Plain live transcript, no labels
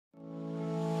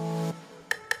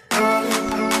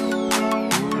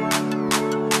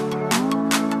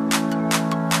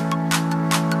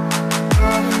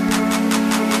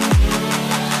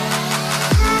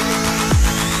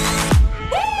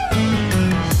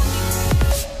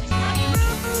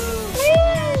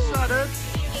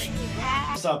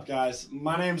up, guys?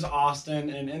 My name's Austin,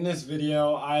 and in this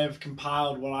video I have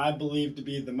compiled what I believe to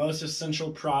be the most essential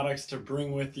products to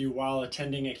bring with you while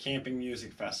attending a camping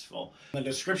music festival. In the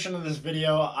description of this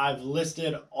video I've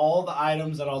listed all the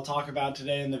items that I'll talk about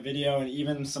today in the video, and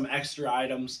even some extra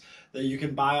items that you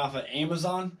can buy off of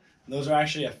Amazon. Those are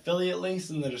actually affiliate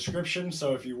links in the description,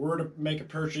 so if you were to make a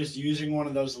purchase using one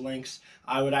of those links,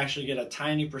 I would actually get a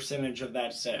tiny percentage of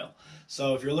that sale.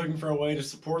 So if you're looking for a way to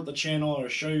support the channel or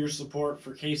show your support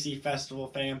for KC Festival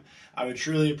fam, I would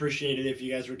truly appreciate it if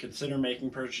you guys would consider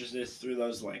making purchases through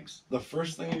those links. The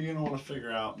first thing you're going to want to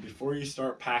figure out before you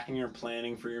start packing or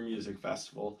planning for your music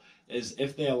festival is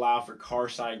if they allow for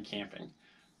carside camping.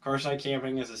 Carside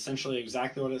camping is essentially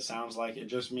exactly what it sounds like. It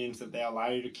just means that they allow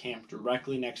you to camp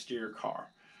directly next to your car.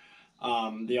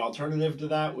 The alternative to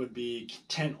that would be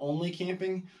tent-only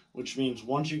camping, which means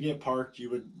once you get parked, you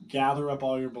would gather up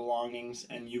all your belongings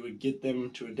and you would get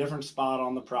them to a different spot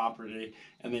on the property,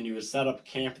 and then you would set up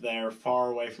camp there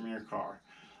far away from your car.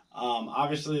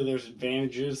 Obviously, there's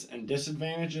advantages and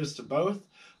disadvantages to both,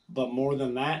 but more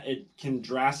than that, it can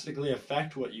drastically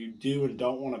affect what you do and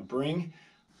don't want to bring.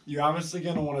 You're obviously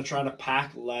going to want to try to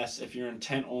pack less if you're in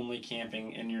tent-only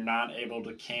camping and you're not able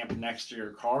to camp next to your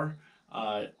car.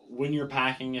 When you're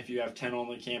packing, if you have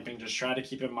tent-only camping, just try to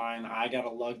keep in mind, I got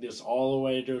to lug this all the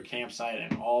way to a campsite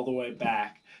and all the way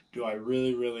back. Do I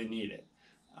really, really need it?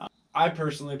 I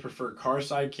personally prefer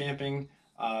carside camping.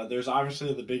 There's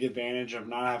obviously the big advantage of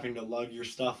not having to lug your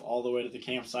stuff all the way to the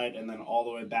campsite and then all the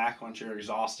way back once you're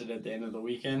exhausted at the end of the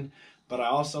weekend. But I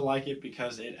also like it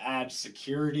because it adds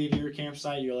security to your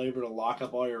campsite. You're able to lock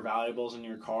up all your valuables in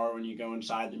your car when you go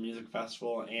inside the music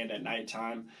festival and at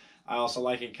nighttime. I also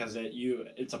like it because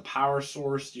it's a power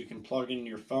source. You can plug in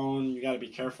your phone. You got to be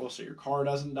careful so your car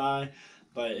doesn't die,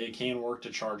 but it can work to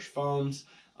charge phones.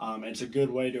 It's a good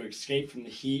way to escape from the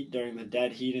heat during the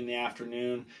dead heat in the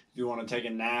afternoon. If you want to take a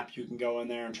nap, you can go in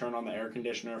there and turn on the air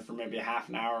conditioner for maybe a half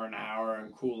an hour,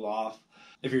 and cool off.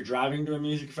 If you're driving to a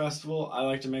music festival, I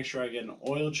like to make sure I get an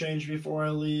oil change before I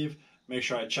leave, make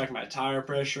sure I check my tire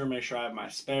pressure, make sure I have my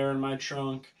spare in my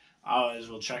trunk. I always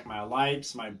will check my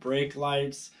lights, my brake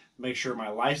lights, make sure my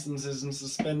license isn't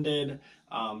suspended,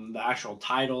 the actual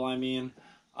title I mean.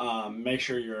 Make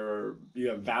sure you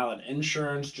have valid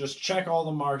insurance. Just check all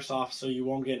the marks off so you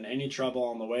won't get in any trouble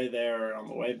on the way there or on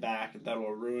the way back that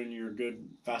will ruin your good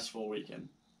festival weekend.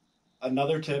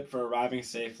 Another tip for arriving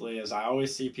safely is I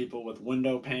always see people with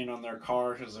window paint on their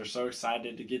car because they're so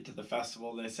excited to get to the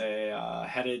festival. They say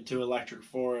headed to Electric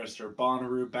Forest or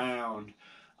Bonnaroo bound.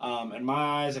 In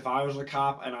my eyes, if I was a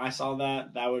cop and I saw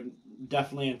that, that would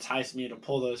definitely entice me to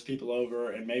pull those people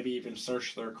over and maybe even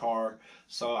search their car.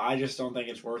 So I just don't think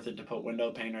it's worth it to put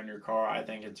window paint on your car. I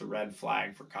think it's a red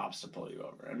flag for cops to pull you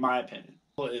over, in my opinion.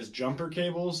 Is jumper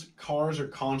cables. Cars are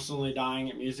constantly dying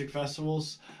at music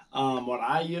festivals. What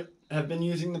I have been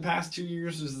using the past 2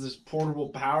 years is this portable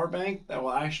power bank that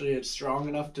will actually, it's strong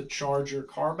enough to charge your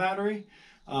car battery.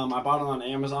 I bought it on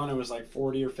Amazon. It was like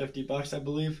 40 or 50 bucks, I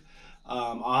believe.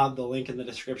 I'll have the link in the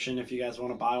description if you guys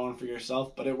want to buy one for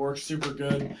yourself, but it works super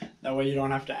good. That way you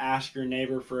don't have to ask your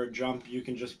neighbor for a jump. You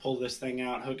can just pull this thing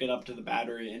out, hook it up to the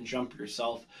battery, and jump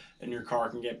yourself, and your car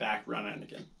can get back running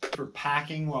again. For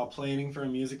packing while planning for a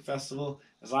music festival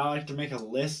is I like to make a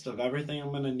list of everything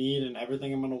I'm going to need and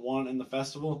everything I'm going to want in the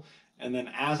festival. And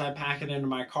then as I pack it into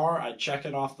my car, I check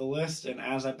it off the list. And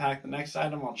as I pack the next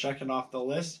item, I'll check it off the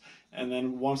list. And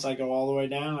then once I go all the way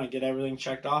down, I get everything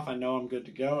checked off. I know I'm good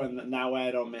to go. And then that way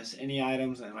I don't miss any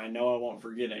items and I know I won't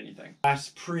forget anything.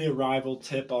 Last pre-arrival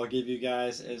tip I'll give you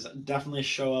guys is definitely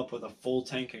show up with a full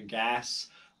tank of gas.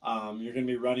 You're going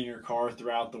to be running your car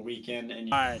throughout the weekend.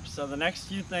 Alright, so the next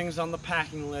few things on the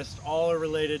packing list all are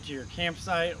related to your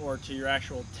campsite or to your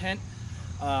actual tent.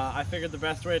 I figured the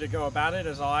best way to go about it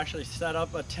is I'll actually set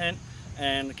up a tent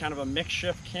and kind of a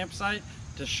makeshift campsite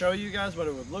to show you guys what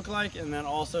it would look like, and then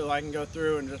also I can go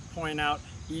through and just point out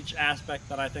each aspect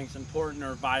that I think is important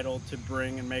or vital to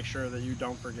bring and make sure that you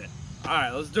don't forget.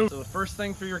 Alright, let's do it. So the first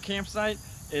thing for your campsite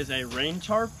is a rain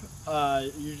tarp.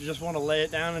 You just want to lay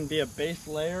it down and be a base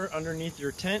layer underneath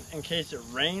your tent in case it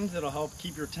rains. It'll help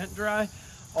keep your tent dry.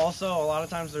 Also, a lot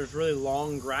of times there's really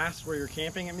long grass where you're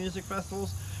camping at music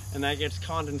festivals, and that gets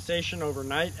condensation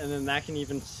overnight, and then that can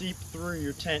even seep through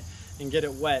your tent and get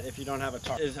it wet if you don't have a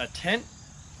tarp. Is a tent.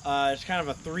 It's kind of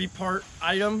a three-part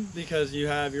item because you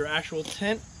have your actual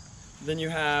tent, then you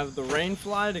have the rain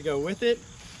fly to go with it,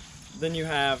 then you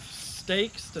have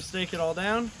stakes to stake it all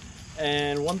down,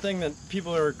 and one thing that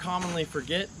people are commonly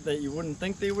forget that you wouldn't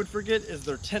think they would forget is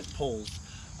their tent poles.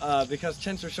 Because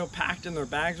tents are so packed in their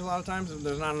bags a lot of times,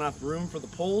 there's not enough room for the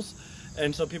poles.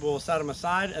 and so people will set them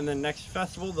aside, and then next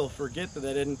festival they'll forget that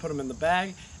they didn't put them in the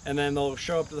bag, and then they'll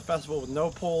show up to the festival with no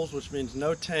poles, which means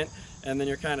no tent, and then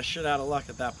you're kind of shit out of luck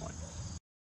at that point.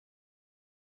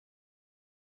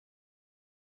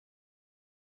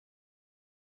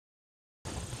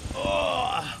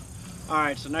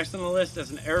 Alright, so next on the list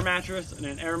is an air mattress and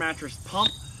an air mattress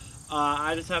pump.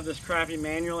 I just have this crappy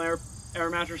manual air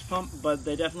mattress pump, but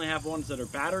they definitely have ones that are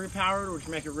battery powered, which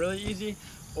make it really easy.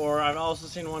 Or I've also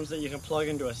seen ones that you can plug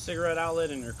into a cigarette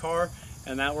outlet in your car,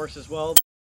 and that works as well.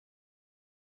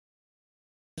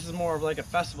 This is more of like a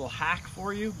festival hack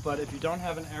for you, but if you don't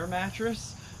have an air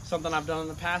mattress, something I've done in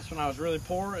the past when I was really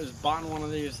poor is bought one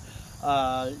of these,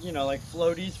 you know, like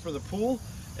floaties for the pool.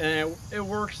 And it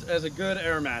works as a good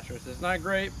air mattress. It's not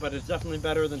great, but it's definitely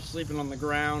better than sleeping on the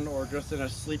ground or just in a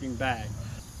sleeping bag.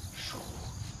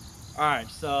 Alright,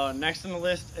 so next on the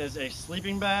list is a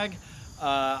sleeping bag.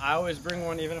 I always bring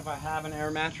one even if I have an air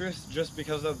mattress, just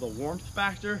because of the warmth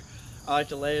factor. I like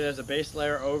to lay it as a base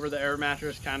layer over the air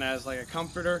mattress, kind of as like a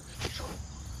comforter.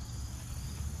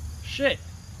 Shit!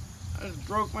 I just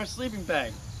broke my sleeping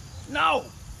bag. No!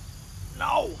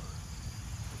 No!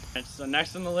 And so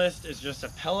next on the list is just a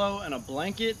pillow and a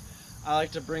blanket. I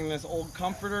like to bring this old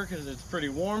comforter because it's pretty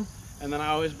warm, and then I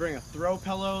always bring a throw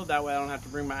pillow. That way I don't have to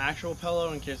bring my actual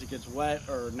pillow in case it gets wet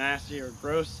or nasty or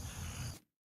gross.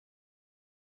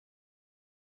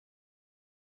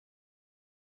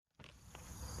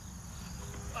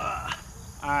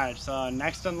 Alright, so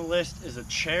next on the list is a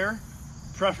chair,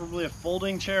 preferably a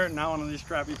folding chair, not one of these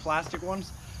crappy plastic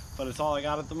ones, but it's all I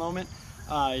got at the moment.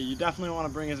 You definitely want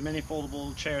to bring as many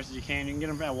foldable chairs as you can. You can get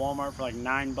them at Walmart for like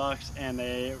 $9,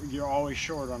 and you're always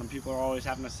short on them. People are always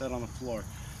having to sit on the floor.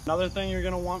 Another thing you're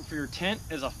going to want for your tent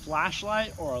is a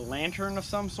flashlight or a lantern of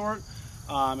some sort.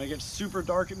 It gets super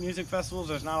dark at music festivals.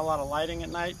 There's not a lot of lighting at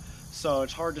night, so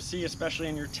it's hard to see, especially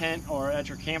in your tent or at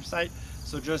your campsite.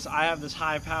 So I have this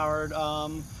high-powered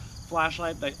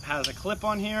flashlight that has a clip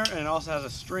on here, and it also has a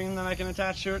string that I can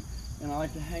attach to it. And I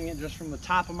like to hang it just from the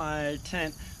top of my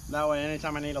tent. That way,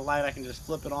 anytime I need a light, I can just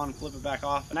flip it on and flip it back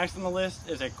off. Next on the list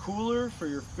is a cooler for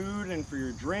your food and for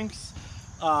your drinks.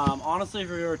 Honestly, if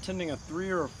you're attending a 3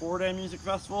 or 4 day music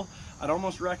festival, I'd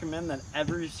almost recommend that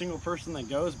every single person that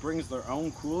goes brings their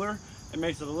own cooler. It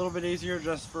makes it a little bit easier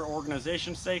just for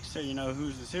organization's sake, so you know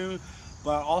who's is who.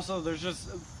 But also,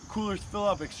 coolers fill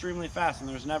up extremely fast and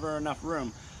there's never enough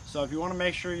room. So if you want to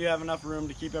make sure you have enough room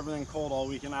to keep everything cold all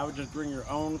weekend, I would just bring your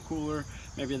own cooler,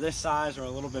 maybe this size or a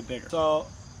little bit bigger. So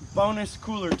bonus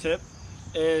cooler tip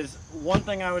is, one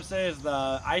thing I would say is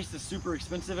the ice is super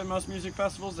expensive at most music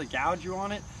festivals. They gouge you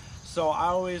on it. So I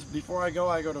always, before I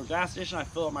go to a gas station, I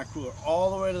fill up my cooler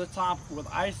all the way to the top with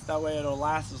ice. That way it'll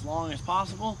last as long as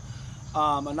possible.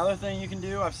 Another thing you can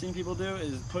do, I've seen people do,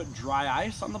 is put dry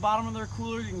ice on the bottom of their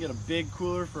cooler. You can get a big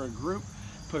cooler for a group.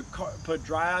 Put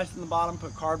dry ice in the bottom,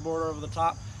 put cardboard over the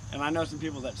top, and I know some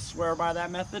people that swear by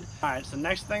that method. Alright, so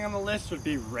next thing on the list would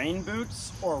be rain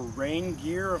boots or rain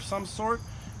gear of some sort.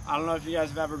 I don't know if you guys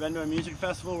have ever been to a music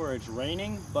festival where it's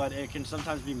raining, but it can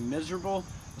sometimes be miserable,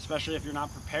 especially if you're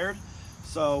not prepared.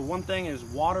 So one thing is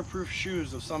waterproof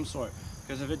shoes of some sort,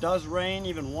 because if it does rain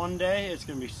even one day, it's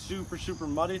going to be super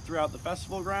muddy throughout the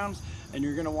festival grounds, and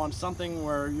you're going to want something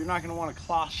where you're not going to want a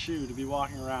cloth shoe to be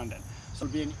walking around in. So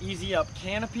it'd be an Easy Up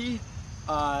canopy.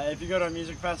 If you go to a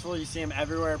music festival, you see them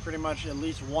everywhere, pretty much at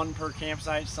least one per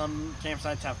campsite. Some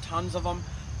campsites have tons of them,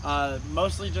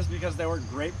 mostly just because they work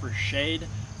great for shade,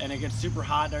 and it gets super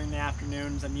hot during the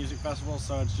afternoons at music festivals,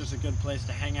 so it's just a good place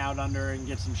to hang out under and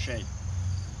get some shade.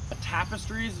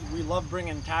 Tapestries, we love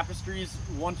bringing tapestries.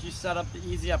 Once you set up the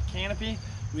Easy Up canopy,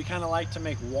 we kind of like to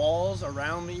make walls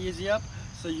around the Easy Up,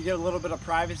 so you get a little bit of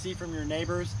privacy from your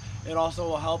neighbors. It also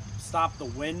will help stop the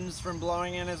winds from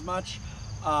blowing in as much.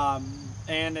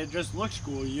 And it just looks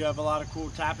cool. You have a lot of cool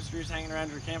tapestries hanging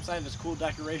around your campsite. It's cool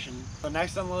decoration. The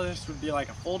next on the list would be like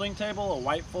a folding table, a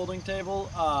white folding table.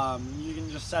 You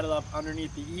can just set it up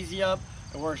underneath the Easy Up.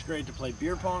 It works great to play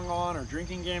beer pong on or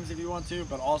drinking games if you want to,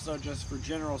 but also just for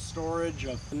general storage.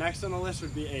 The next on the list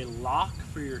would be a lock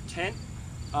for your tent.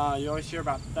 You always hear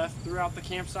about theft throughout the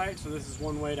campsite, so this is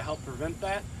one way to help prevent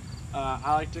that.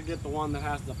 I like to get the one that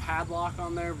has the padlock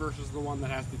on there versus the one that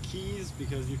has the keys,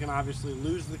 because you can obviously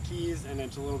lose the keys and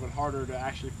it's a little bit harder to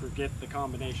actually forget the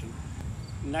combination.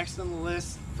 Next on the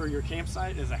list for your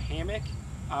campsite is a hammock.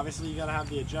 Obviously you gotta have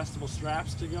the adjustable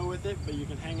straps to go with it, but you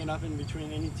can hang it up in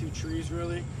between any two trees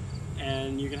really,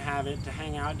 and you can have it to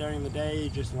hang out during the day. You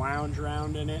just lounge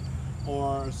around in it,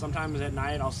 or sometimes at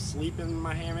night I'll sleep in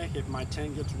my hammock if my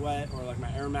tent gets wet or like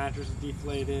my air mattress is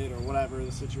deflated or whatever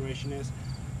the situation is.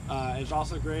 It's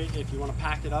also great if you want to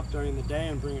pack it up during the day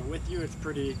and bring it with you. It's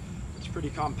pretty It's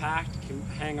pretty compact, can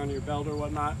hang on your belt or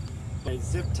whatnot.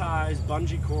 Zip ties,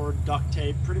 bungee cord, duct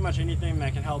tape, pretty much anything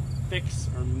that can help fix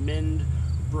or mend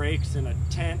breaks in a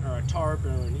tent or a tarp or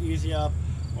an easy up,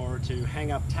 or to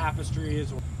hang up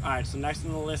tapestries. Alright, so next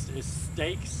on the list is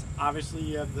stakes. Obviously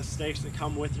you have the stakes that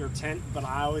come with your tent, but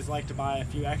I always like to buy a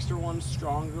few extra ones,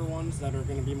 stronger ones that are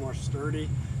going to be more sturdy.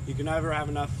 You can never have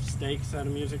enough stakes at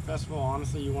a music festival.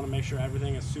 Honestly, you want to make sure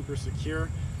everything is super secure.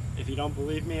 If you don't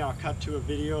believe me, I'll cut to a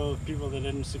video of people that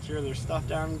didn't secure their stuff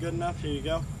down good enough. Here you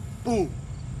go. Boom!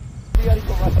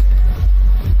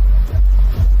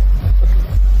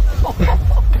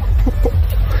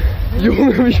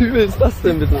 Junge, wie übel ist das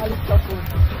denn bitte?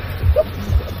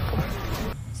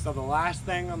 So the last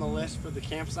thing on the list for the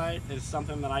campsite is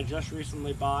something that I just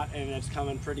recently bought, and it's come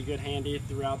in pretty good handy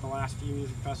throughout the last few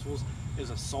music festivals, is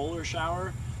a solar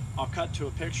shower. I'll cut to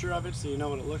a picture of it so you know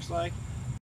what it looks like.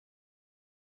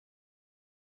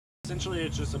 Essentially,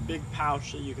 it's just a big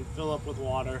pouch that you can fill up with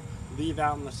water, leave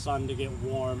out in the sun to get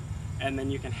warm, and then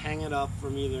you can hang it up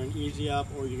from either an easy up,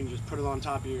 or you can just put it on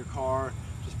top of your car,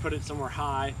 just put it somewhere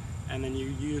high, and then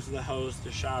you use the hose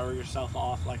to shower yourself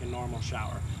off like a normal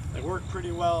shower. They work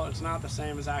pretty well. It's not the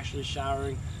same as actually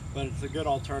showering, but it's a good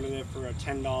alternative for a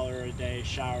 $10 a day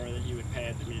shower that you would pay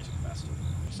at the music festival.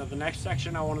 So the next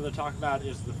section I wanted to talk about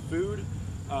is the food.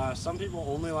 Some people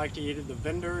only like to eat at the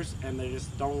vendors and they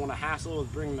just don't want to hassle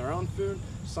with bringing their own food.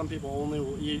 Some people only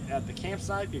will eat at the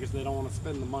campsite because they don't want to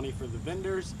spend the money for the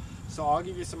vendors. So I'll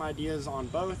give you some ideas on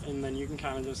both, and then you can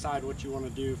kind of decide what you want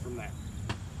to do from there.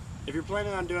 If you're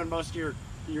planning on doing most of your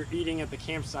eating at the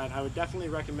campsite, I would definitely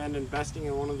recommend investing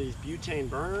in one of these butane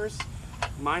burners.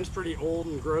 Mine's pretty old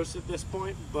and gross at this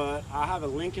point, but I have a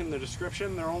link in the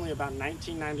description. They're only about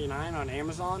 $19.99 on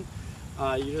Amazon.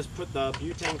 You just put the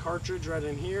butane cartridge right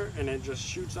in here and it just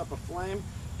shoots up a flame,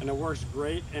 and it works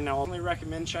great. And I'll only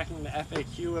recommend checking the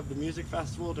FAQ of the music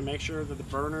festival to make sure that the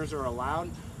burners are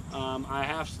allowed. I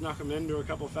have snuck them into a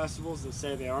couple festivals that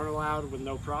say they aren't allowed with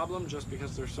no problem just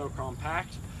because they're so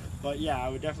compact. But yeah, I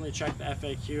would definitely check the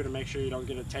FAQ to make sure you don't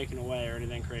get it taken away or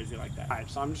anything crazy like that. Alright,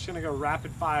 so I'm just going to go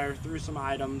rapid fire through some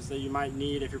items that you might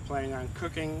need if you're planning on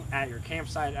cooking at your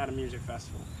campsite at a music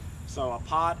festival. So a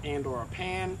pot and or a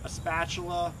pan, a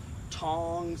spatula,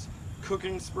 tongs,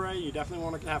 cooking spray. You definitely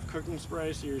want to have cooking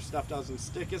spray so your stuff doesn't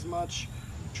stick as much.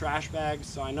 Trash bags.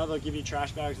 So I know they'll give you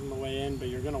trash bags on the way in, but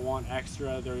you're going to want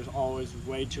extra. There's always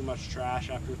way too much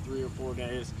trash after 3 or 4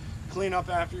 days. Clean up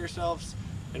after yourselves.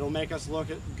 It'll make us look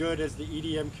good as the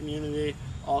EDM community.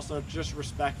 Also, just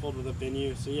respectful to the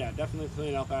venue. So yeah, definitely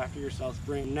clean up after yourselves.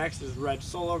 Next is red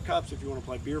Solo cups. If you want to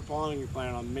play beer pong and you're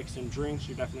planning on mixing drinks,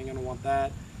 you're definitely going to want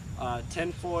that.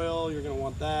 Tin foil, you're going to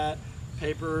want that.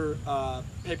 Paper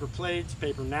plates,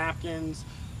 paper napkins,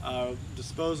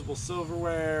 disposable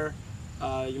silverware.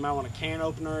 You might want a can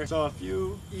opener. So a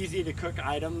few easy to cook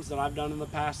items that I've done in the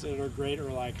past that are great are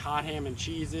like hot ham and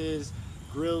cheeses,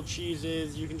 grilled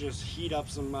cheeses. You can just heat up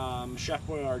some Chef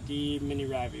Boyardee mini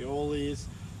raviolis.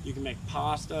 You can make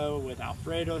pasta with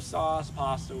Alfredo sauce,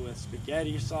 pasta with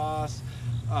spaghetti sauce.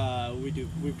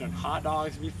 We've done hot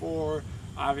dogs before.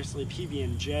 Obviously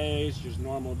PB&J's, just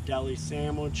normal deli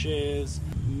sandwiches.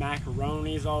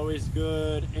 Macaroni is always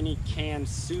good. Any canned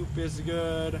soup is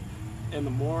good. In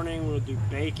the morning we'll do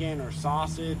bacon or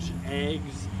sausage,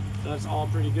 eggs. That's all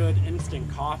pretty good.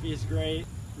 Instant coffee is great.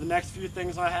 The next few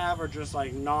things I have are just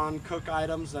like non-cook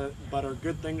items but are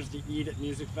good things to eat at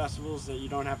music festivals that you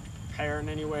don't have to prepare in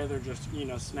any way. They're just, you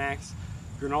know, snacks.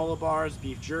 Granola bars,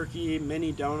 beef jerky,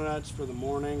 mini donuts for the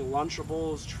morning,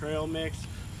 Lunchables, trail mix,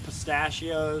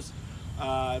 pistachios,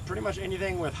 pretty much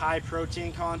anything with high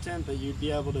protein content that you'd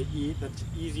be able to eat that's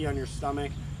easy on your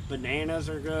stomach. Bananas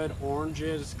are good,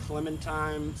 oranges,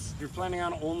 clementines. If you're planning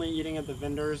on only eating at the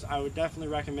vendors, I would definitely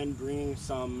recommend bringing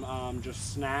some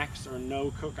just snacks or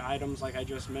no cook items like I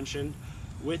just mentioned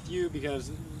with you,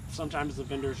 because sometimes the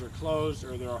vendors are closed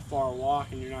or they're a far walk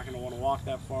and you're not going to want to walk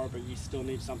that far, but you still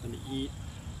need something to eat.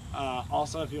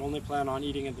 Also, if you only plan on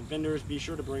eating at the vendors, be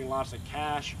sure to bring lots of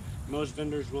cash. Most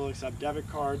vendors will accept debit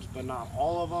cards, but not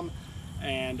all of them,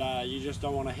 and you just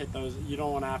don't want to hit those. You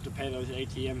don't want to have to pay those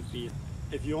ATM fees.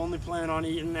 If you only plan on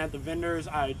eating at the vendors,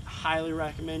 I highly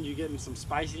recommend you getting some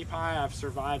spicy pie. I've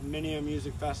survived many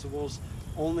music festivals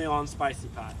only on spicy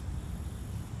pie.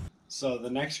 So the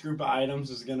next group of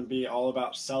items is going to be all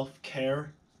about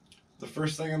self-care. The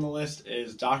first thing on the list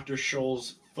is Dr.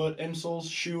 Scholl's foot insoles,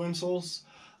 shoe insoles.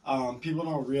 People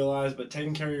don't realize, but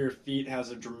taking care of your feet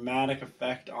has a dramatic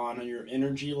effect on your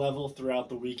energy level throughout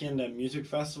the weekend at music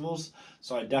festivals.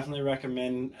 So I definitely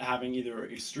recommend having either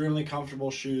extremely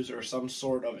comfortable shoes or some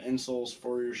sort of insoles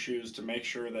for your shoes to make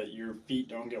sure that your feet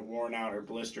don't get worn out or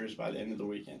blisters by the end of the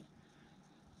weekend.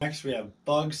 Next we have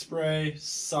bug spray,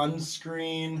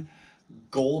 sunscreen,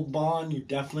 Gold Bond. You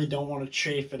definitely don't want to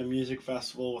chafe at a music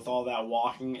festival with all that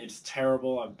walking. It's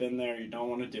terrible. I've been there. You don't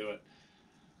want to do it.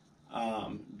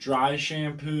 Dry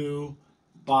shampoo,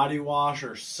 body wash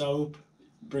or soap.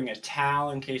 Bring a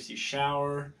towel in case you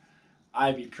shower.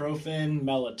 Ibuprofen,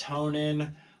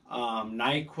 melatonin,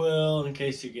 NyQuil in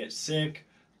case you get sick,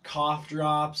 cough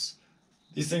drops.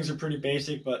 These things are pretty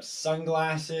basic, but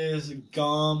sunglasses,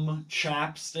 gum,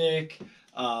 chapstick,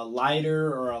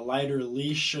 lighter or a lighter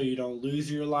leash so you don't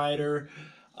lose your lighter.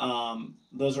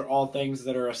 Those are all things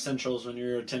that are essentials when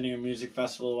you're attending a music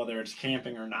festival, whether it's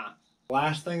camping or not.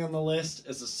 Last thing on the list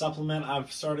is a supplement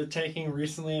I've started taking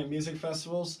recently at music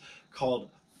festivals called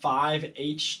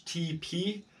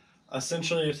 5-HTP.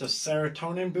 Essentially, it's a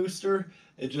serotonin booster.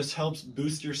 It just helps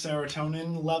boost your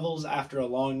serotonin levels after a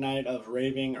long night of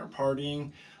raving or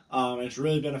partying. It's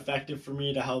really been effective for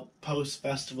me to help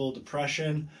post-festival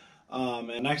depression.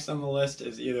 And next on the list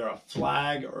is either a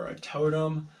flag or a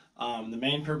totem. The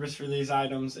main purpose for these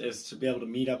items is to be able to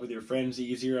meet up with your friends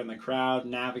easier in the crowd,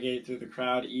 navigate through the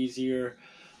crowd easier.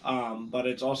 But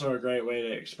it's also a great way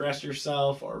to express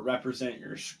yourself or represent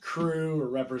your crew or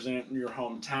represent your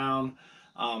hometown.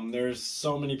 There's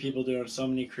so many people doing so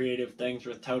many creative things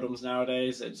with totems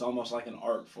nowadays. It's almost like an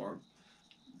art form.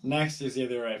 Next is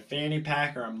either a fanny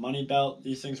pack or a money belt.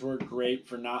 These things work great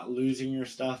for not losing your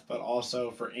stuff, but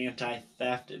also for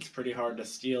anti-theft. It's pretty hard to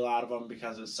steal out of them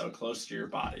because it's so close to your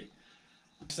body.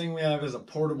 Next thing we have is a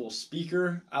portable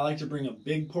speaker. I like to bring a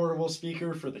big portable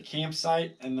speaker for the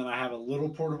campsite, and then I have a little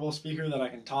portable speaker that I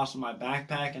can toss in my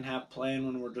backpack and have playing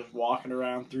when we're just walking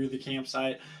around through the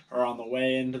campsite or on the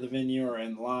way into the venue or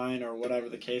in line or whatever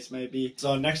the case may be.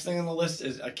 So next thing on the list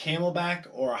is a Camelback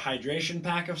or a hydration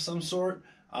pack of some sort.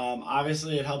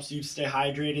 Obviously it helps you stay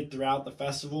hydrated throughout the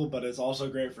festival, but it's also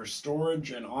great for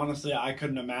storage, and honestly I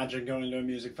couldn't imagine going to a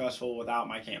music festival without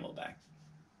my Camelback.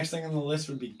 Next thing on the list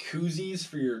would be koozies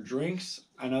for your drinks.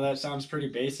 I know that sounds pretty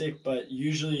basic, but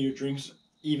usually your drinks,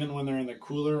 even when they're in the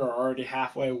cooler, are already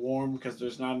halfway warm because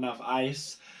there's not enough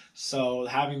ice. So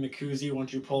having the koozie,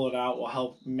 once you pull it out, will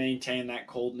help maintain that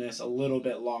coldness a little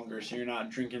bit longer so you're not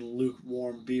drinking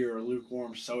lukewarm beer or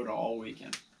lukewarm soda all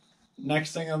weekend.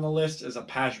 Next thing on the list is a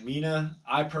pashmina.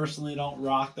 I personally don't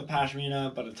rock the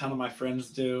pashmina, but a ton of my friends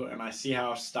do, and I see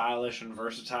how stylish and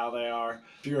versatile they are.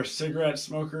 If you're a cigarette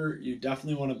smoker, you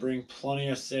definitely want to bring plenty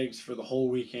of cigs for the whole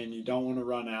weekend. You don't want to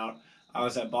run out. I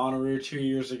was at Bonnaroo 2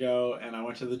 years ago, and I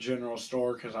went to the general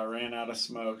store because I ran out of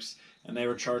smokes, and they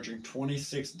were charging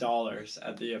 $26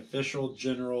 at the official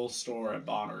general store at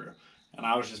Bonnaroo. And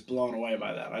I was just blown away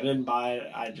by that. I didn't buy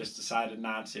it, I just decided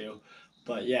not to.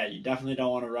 But yeah, you definitely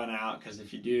don't want to run out because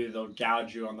if you do, they'll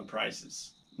gouge you on the prices.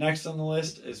 Next on the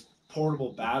list is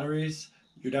portable batteries.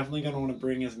 You're definitely going to want to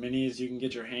bring as many as you can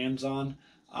get your hands on.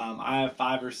 I have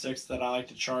 5 or 6 that I like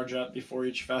to charge up before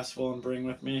each festival and bring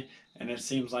with me. And it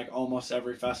seems like almost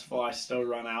every festival I still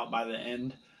run out by the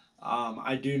end.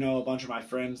 I do know a bunch of my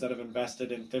friends that have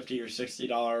invested in $50 or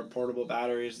 $60 portable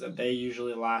batteries that they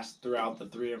usually last throughout the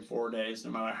 3 and 4 days, no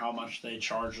matter how much they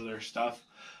charge their stuff.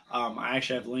 I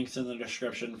actually have links in the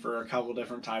description for a couple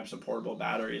different types of portable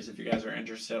batteries if you guys are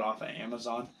interested off of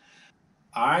Amazon.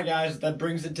 Alright guys, that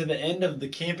brings it to the end of the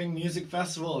Camping Music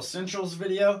Festival Essentials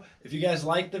video. If you guys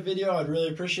liked the video, I'd really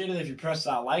appreciate it if you press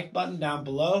that like button down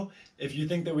below. If you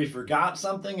think that we forgot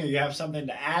something or you have something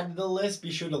to add to the list, be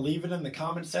sure to leave it in the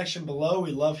comment section below.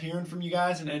 We love hearing from you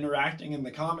guys and interacting in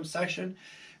the comment section.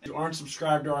 If you aren't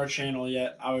subscribed to our channel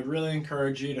yet, I would really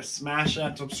encourage you to smash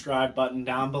that subscribe button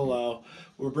down below.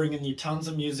 We're bringing you tons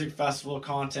of music festival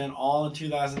content all in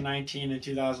 2019 and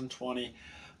 2020.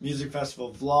 Music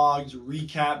festival vlogs,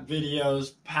 recap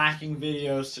videos, packing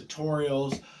videos,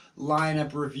 tutorials,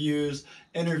 lineup reviews,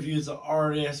 interviews of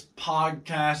artists,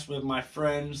 podcasts with my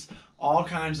friends, all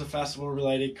kinds of festival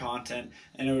related content,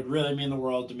 and it would really mean the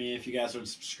world to me if you guys would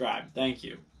subscribe. Thank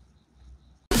you.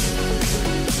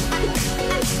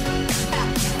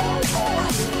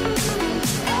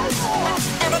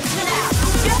 Everything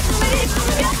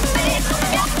out.